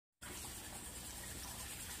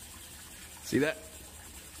See that?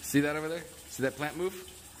 See that over there? See that plant move?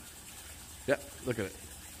 Yep, look at it.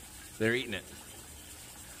 They're eating it.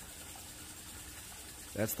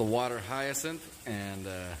 That's the water hyacinth, and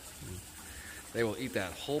they will eat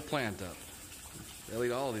that whole plant up. They'll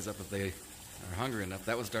eat all of these up if they are hungry enough.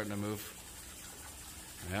 That was starting to move.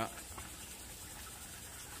 Yeah.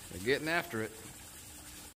 They're getting after it.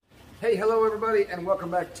 Hey, hello everybody, and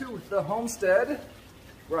welcome back to the homestead.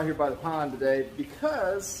 We're out here by the pond today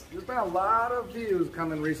because there's been a lot of views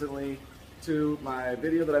coming recently to my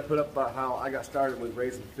video that I put up about how I got started with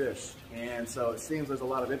raising fish. And so it seems there's a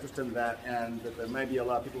lot of interest in that, and that there may be a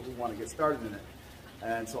lot of people who want to get started in it.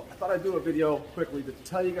 And so I thought I'd do a video quickly to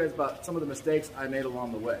tell you guys about some of the mistakes I made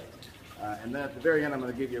along the way. And then at the very end, I'm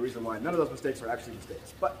going to give you a reason why none of those mistakes are actually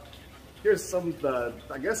mistakes. But here's some of the,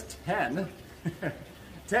 I guess, 10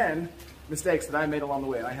 mistakes that I made along the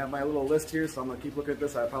way. And I have my little list here, so I'm going to keep looking at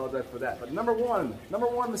this. I apologize for that. But number one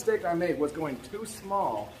mistake I made was going too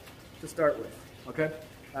small to start with. Okay?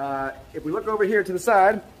 If we look over here to the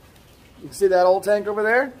side, you can see that old tank over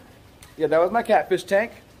there? Yeah, that was my catfish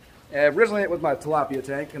tank. Originally it was my tilapia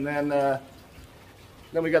tank, and then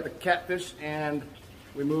we got the catfish, and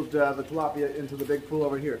we moved the tilapia into the big pool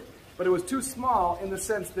over here. But it was too small in the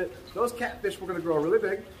sense that those catfish were going to grow really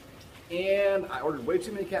big, and I ordered way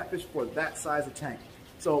too many catfish for that size of tank.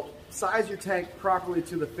 So size your tank properly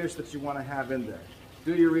to the fish that you want to have in there.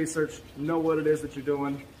 Do your research, know what it is that you're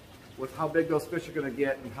doing, with how big those fish are going to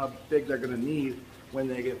get and how big they're going to need when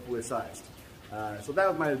they get fully sized. So that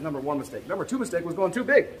was my number one mistake. Number two mistake was going too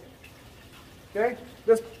big. Okay,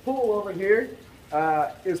 this pool over here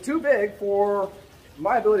is too big for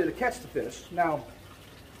my ability to catch the fish. Now,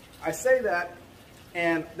 I say that,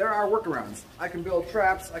 and there are workarounds. I can build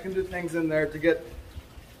traps, I can do things in there to get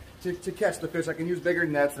to catch the fish. I can use bigger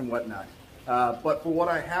nets and whatnot. But for what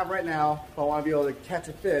I have right now, if I want to be able to catch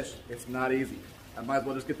a fish, it's not easy. I might as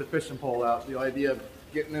well just get the fishing pole out. The idea of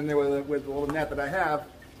getting in there with the little net that I have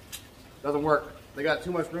doesn't work. They got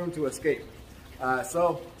too much room to escape.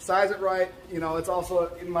 So size it right. You know, it's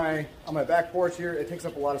also on my back porch here. It takes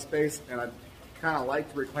up a lot of space, and I kind of like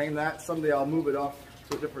to reclaim that. Someday I'll move it off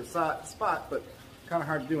to a different spot, but kind of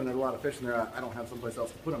hard to do, and there's a lot of fish in there. I don't have someplace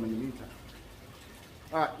else to put them in the meantime.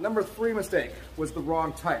 All right, number three mistake was the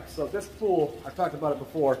wrong type. So this pool, I've talked about it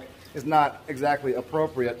before, is not exactly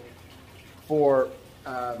appropriate for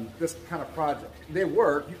this kind of project. They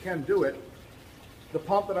work, you can do it. The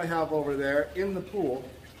pump that I have over there in the pool,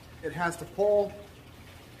 it has to pull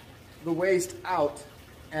the waste out,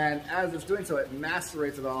 and as it's doing so, it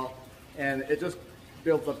macerates it all, and it just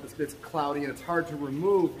builds up it's cloudy, and it's hard to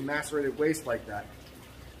remove macerated waste like that.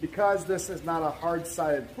 Because this is not a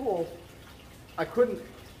hard-sided pool, I couldn't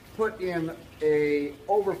put in a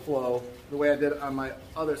overflow the way I did on my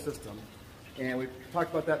other system. And we've talked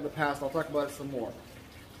about that in the past. I'll talk about it some more.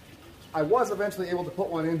 I was eventually able to put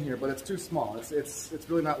one in here, but it's too small. It's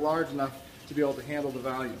really not large enough to be able to handle the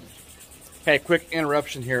volume. Hey, quick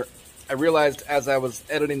interruption here. I realized as I was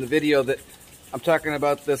editing the video that I'm talking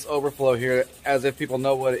about this overflow here as if people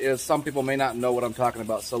know what it is. Some people may not know what I'm talking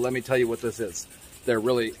about, so let me tell you what this is. They're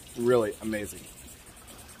really, really amazing.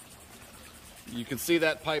 You can see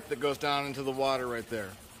that pipe that goes down into the water right there.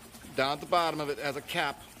 Down at the bottom of it has a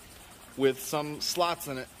cap with some slots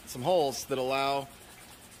in it, some holes that allow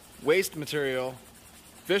waste material,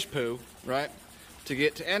 fish poo, right,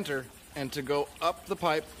 to enter and to go up the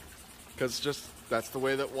pipe, because just that's the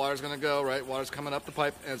way that water's going to go, right? Water's coming up the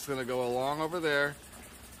pipe, and it's going to go along over there,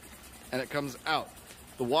 and it comes out.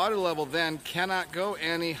 The water level then cannot go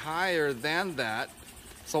any higher than that,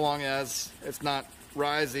 so long as it's not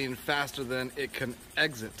rising faster than it can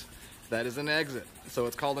exit. That is an exit. So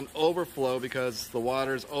it's called an overflow because the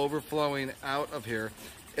water is overflowing out of here.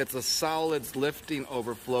 It's a solids lifting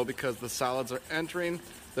overflow because the solids are entering,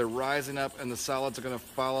 they're rising up, and the solids are going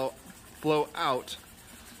to flow out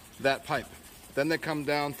that pipe. Then they come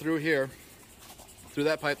down through here, through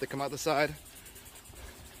that pipe, they come out the side,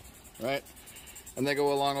 right? And they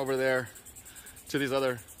go along over there to these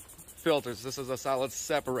other filters. This is a solid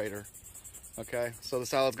separator. Okay, so the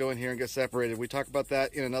solids go in here and get separated. We talk about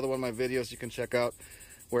that in another one of my videos you can check out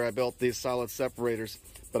where I built these solid separators.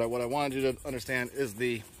 But what I wanted you to understand is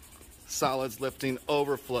the solids lifting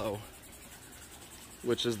overflow,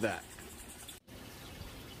 which is that.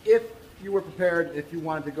 If you were prepared, if you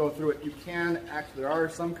wanted to go through it, you can actually, there are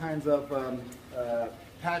some kinds of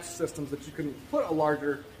patch systems that you can put a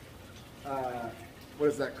larger, what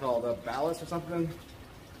is that called, a ballast or something?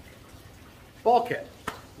 Bulkhead.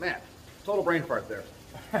 Man, total brain fart there.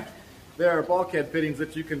 there are bulkhead fittings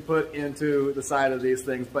that you can put into the side of these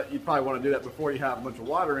things, but you probably want to do that before you have a bunch of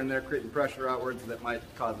water in there, creating pressure outwards that might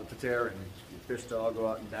cause it to tear and fish to all go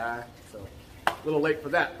out and die. So a little late for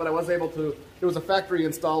that, but I was able to. There was a factory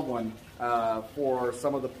installed one for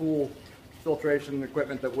some of the pool filtration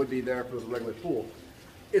equipment that would be there if it was a regular pool.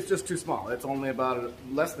 It's just too small. It's only about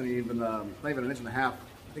less than even, not even an inch and a half.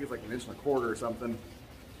 I think it's like an inch and a quarter or something.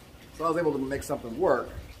 So I was able to make something work,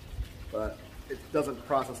 but it doesn't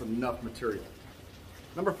process enough material.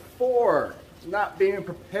 Number 4, not being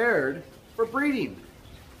prepared for breeding.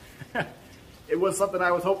 It was something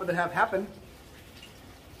I was hoping to have happen.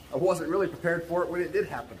 I wasn't really prepared for it when it did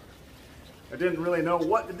happen. I didn't really know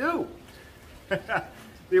what to do.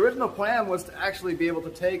 The original plan was to actually be able to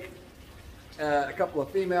take a couple of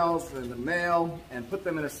females and a male and put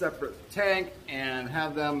them in a separate tank and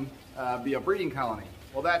have them be a breeding colony.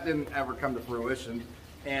 Well, that didn't ever come to fruition,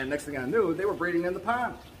 and next thing I knew, they were breeding in the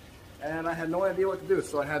pond, and I had no idea what to do,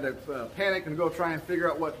 so I had to panic and go try and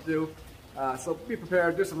figure out what to do. So be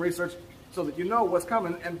prepared, do some research so that you know what's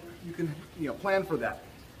coming and you can plan for that.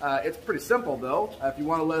 It's pretty simple though. If you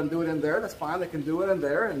want to let them do it in there, that's fine. They can do it in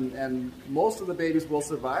there, and most of the babies will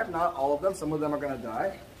survive. Not all of them. Some of them are going to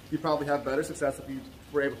die. You probably have better success if you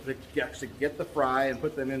were able to actually get the fry and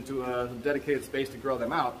put them into a dedicated space to grow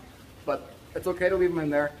them out. But it's okay to leave them in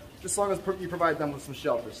there, just as long as you provide them with some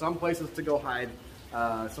shelter, some places to go hide,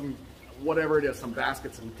 some whatever it is, some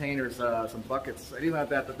baskets, some containers, some buckets, anything like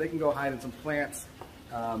that, that they can go hide in, some plants,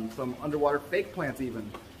 some underwater fake plants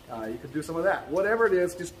even. You could do some of that. Whatever it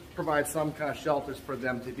is, just provide some kind of shelters for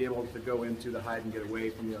them to be able to go into to hide and get away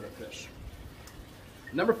from the other fish.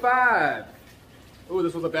 Number 5. Ooh,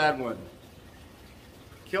 this was a bad one.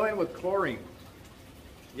 Killing with chlorine.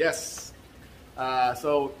 Yes.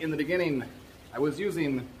 So in the beginning, I was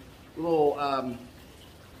using little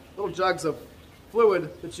jugs of fluid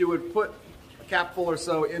that you would put a capful or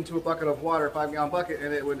so into a bucket of water, a 5-gallon bucket,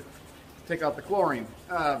 and it would take out the chlorine.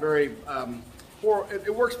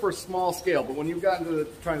 It works for a small scale, but when you've gotten to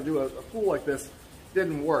trying to do a pool like this, it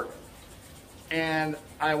didn't work. And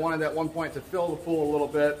I wanted at one point to fill the pool a little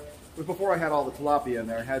bit. It was before I had all the tilapia in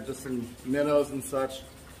there. I had just some minnows and such.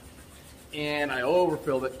 And I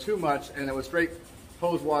overfilled it too much, and it was straight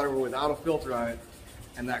hose water without a filter on it,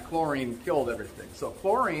 and that chlorine killed everything. So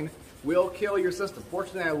chlorine will kill your system.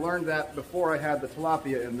 Fortunately, I learned that before I had the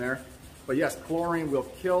tilapia in there. But yes, chlorine will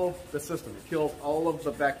kill the system. It kills all of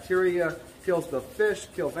the bacteria, kills the fish,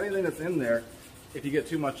 kills anything that's in there if you get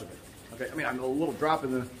too much of it. Okay, I mean, a little drop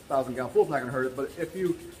in the 1,000-gallon pool is not going to hurt it, but if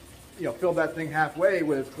you fill that thing halfway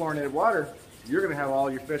with chlorinated water, you're going to have all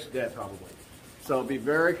your fish dead probably. So be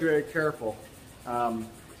very, very careful.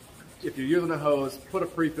 If you're using a hose, put a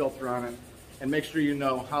pre-filter on it and make sure you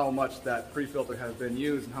know how much that pre-filter has been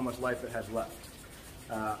used and how much life it has left.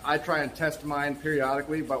 I try and test mine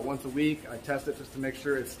periodically, about once a week. I test it just to make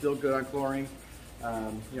sure it's still good on chlorine.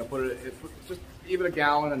 Just even a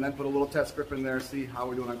gallon and then put a little test strip in there, see how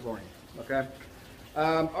we're doing on chlorine. Okay.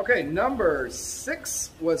 Okay, number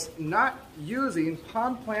 6 was not using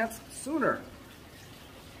pond plants sooner.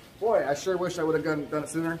 Boy, I sure wish I would have done it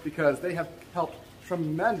sooner, because they have helped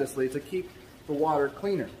tremendously to keep the water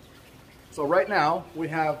cleaner. So right now we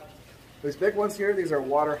have these big ones here. These are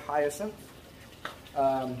water hyacinth.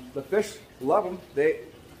 The fish love them.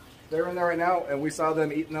 They're in there right now, and we saw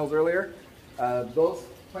them eating those earlier. Those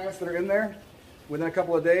plants that are in there, within a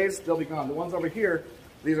couple of days, they'll be gone. The ones over here,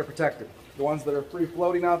 these are protected. The ones that are free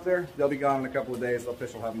floating out there, they'll be gone in a couple of days. The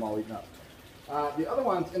fish will have them all eaten up. The other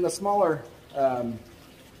ones in the smaller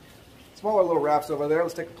little rafts over there,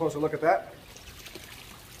 let's take a closer look at that.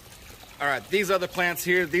 All right, these other plants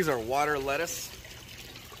here, these are water lettuce.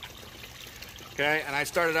 Okay, and I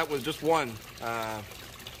started out with just one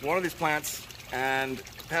of these plants, and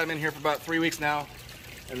had them in here for about 3 weeks now,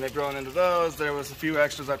 and they've grown into those. There was a few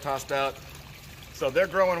extras I tossed out, so they're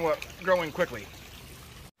growing quickly.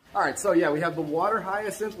 All right, so yeah, we have the water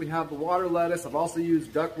hyacinth, we have the water lettuce. I've also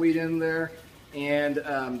used duckweed in there, and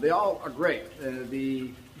they all are great.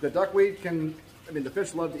 The duckweed the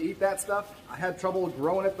fish love to eat that stuff. I had trouble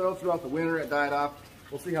growing it though throughout the winter. It died off.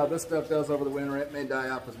 We'll see how this stuff does over the winter. It may die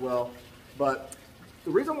off as well. But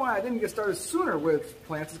the reason why I didn't get started sooner with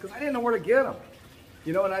plants is because I didn't know where to get them.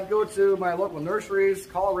 And I'd go to my local nurseries,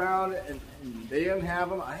 call around, and they didn't have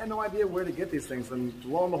them. I had no idea where to get these things. And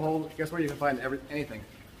lo and behold, guess where you can find anything?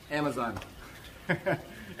 Amazon.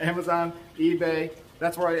 Amazon, eBay.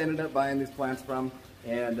 That's where I ended up buying these plants from.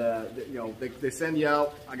 And they send you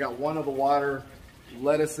out. I got one of the water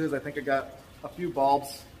lettuces. I think I got a few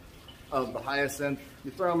bulbs of the hyacinth.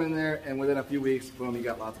 You throw them in there, and within a few weeks, boom, you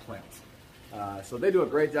got lots of plants. So they do a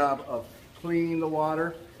great job of clean the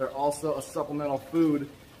water. They're also a supplemental food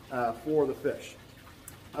for the fish.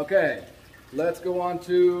 Okay, let's go on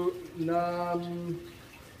to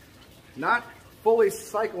not fully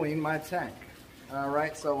cycling my tank. All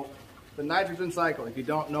right, so the nitrogen cycle, if you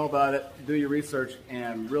don't know about it, do your research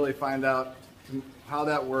and really find out how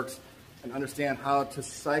that works and understand how to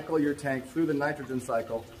cycle your tank through the nitrogen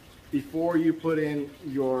cycle before you put in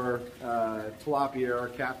your tilapia or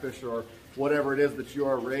catfish or whatever it is that you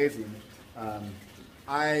are raising.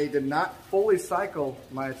 I did not fully cycle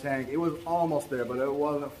my tank. It was almost there, but it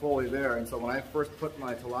wasn't fully there. And so when I first put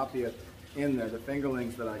my tilapia in there, the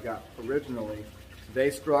fingerlings that I got originally, they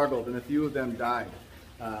struggled and a few of them died.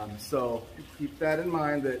 So keep that in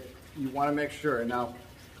mind, that you want to make sure. Now,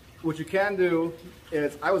 what you can do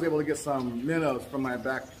is, I was able to get some minnows from my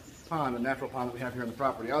back pond, a natural pond that we have here on the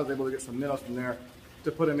property. I was able to get some minnows from there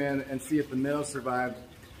to put them in and see if the minnows survived.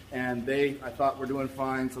 And they, I thought, were doing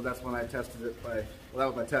fine, so that's when I tested it by, well, that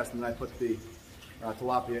was my test, and then I put the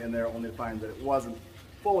tilapia in there only to find that it wasn't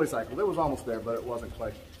fully cycled. It was almost there, but it wasn't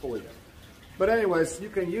quite fully there. But anyways, you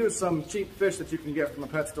can use some cheap fish that you can get from a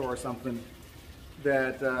pet store or something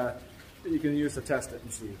that you can use to test it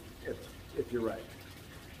and see if you're right.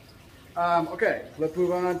 Okay, let's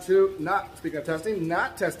move on to speaking of testing,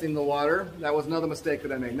 not testing the water. That was another mistake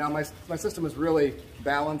that I made. Now my system is really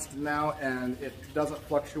balanced now and it doesn't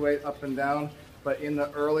fluctuate up and down, but in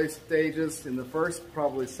the early stages, in the first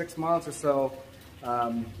probably 6 months or so,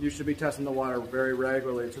 you should be testing the water very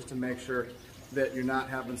regularly just to make sure that you're not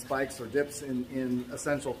having spikes or dips in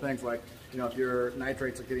essential things like, you know, if your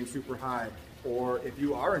nitrates are getting super high, or if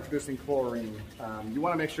you are introducing chlorine. You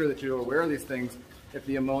want to make sure that you're aware of these things if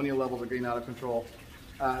the ammonia levels are getting out of control,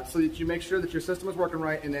 so that you make sure that your system is working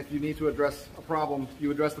right, and if you need to address a problem,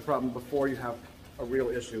 you address the problem before you have a real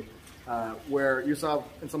issue. Where you saw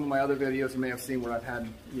in some of my other videos, you may have seen where I've had,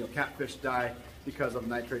 you know, catfish die because of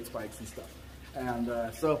nitrate spikes and stuff.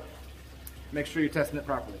 And so make sure you're testing it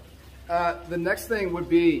properly. The next thing would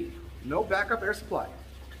be no backup air supply.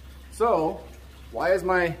 So why is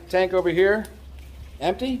my tank over here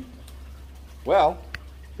empty? Well,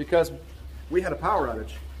 because we had a power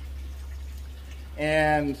outage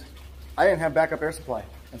and I didn't have backup air supply,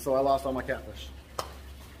 and so I lost all my catfish.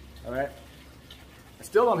 All right, I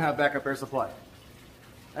still don't have backup air supply.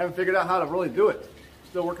 I haven't figured out how to really do it.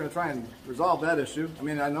 Still working to try and resolve that issue. I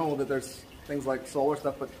mean, I know that there's things like solar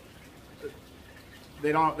stuff, but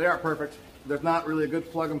they aren't perfect. There's not really a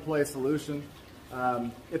good plug and play solution.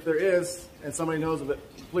 If there is, and somebody knows of it,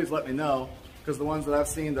 please let me know, because the ones that I've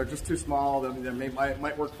seen, they're just too small. They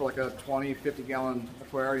might work for like a 20, 50 gallon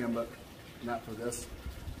aquarium, but not for this.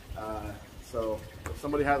 So if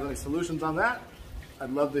somebody has any solutions on that, I'd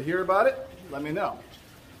love to hear about it. Let me know.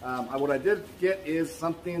 What I did get is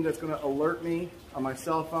something that's going to alert me on my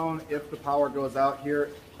cell phone if the power goes out here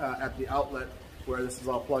at the outlet where this is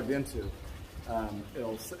all plugged into.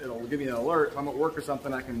 It'll give me an alert. If I'm at work or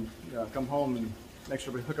something, I can come home and make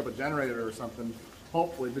sure we hook up a generator or something,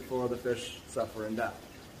 hopefully before the fish suffer and die.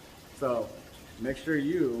 So make sure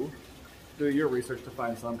you do your research to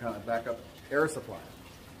find some kind of backup air supply.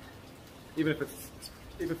 Even if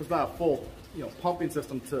it's not a full, you know, pumping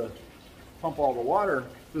system to pump all the water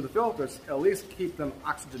through the filters, at least keep them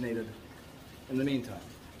oxygenated in the meantime.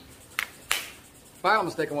 Final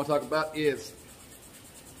mistake I want to talk about is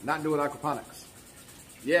not doing aquaponics.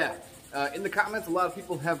 Yeah, in the comments, a lot of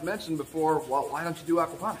people have mentioned before, well, why don't you do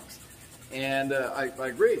aquaponics? And I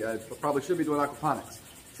agree, I probably should be doing aquaponics.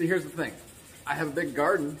 See, here's the thing. I have a big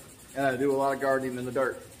garden, and I do a lot of gardening in the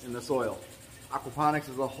dirt, in the soil. Aquaponics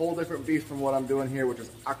is a whole different beast from what I'm doing here, which is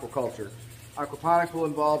aquaculture. Aquaponics will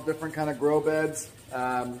involve different kind of grow beds,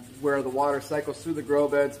 where the water cycles through the grow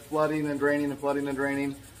beds, flooding and draining and flooding and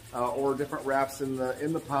draining, or different rafts in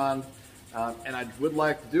the pond. And I would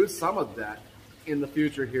like to do some of that in the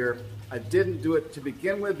future here. I didn't do it to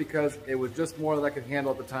begin with because it was just more than I could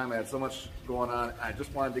handle at the time. I had so much going on. I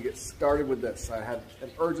just wanted to get started with this. I had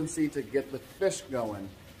an urgency to get the fish going.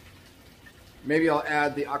 Maybe I'll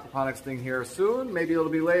add the aquaponics thing here soon. Maybe it'll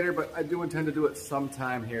be later, but I do intend to do it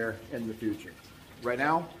sometime here in the future. Right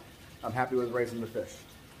now, I'm happy with raising the fish.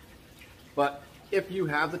 But if you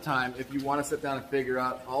have the time, if you want to sit down and figure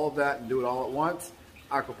out all of that and do it all at once,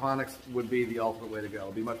 aquaponics would be the ultimate way to go. It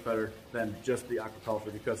would be much better than just the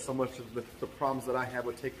aquaculture, because so much of the problems that I have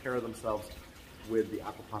would take care of themselves with the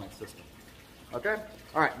aquaponics system. Okay?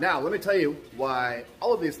 All right, now let me tell you why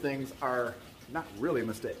all of these things are not really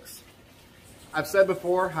mistakes. I've said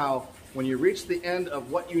before how when you reach the end of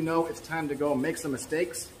what you know, it's time to go make some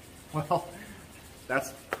mistakes. Well,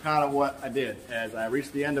 that's kind of what I did, as I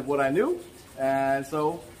reached the end of what I knew, and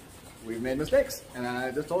so we've made mistakes. And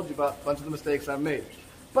I just told you about a bunch of the mistakes I've made.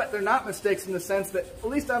 But they're not mistakes in the sense that at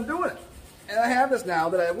least I'm doing it. And I have this now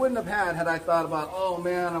that I wouldn't have had I thought about, oh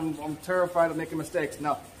man, I'm terrified of making mistakes.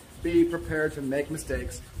 No, be prepared to make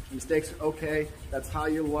mistakes. Mistakes are okay. That's how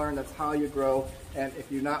you learn. That's how you grow. And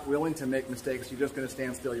if you're not willing to make mistakes, you're just going to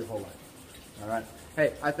stand still your whole life. All right.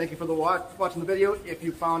 Hey, I thank you for watching the video. If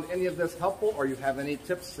you found any of this helpful or you have any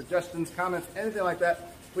tips, suggestions, comments, anything like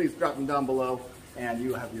that, please drop them down below. And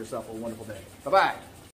you have yourself a wonderful day. Bye-bye.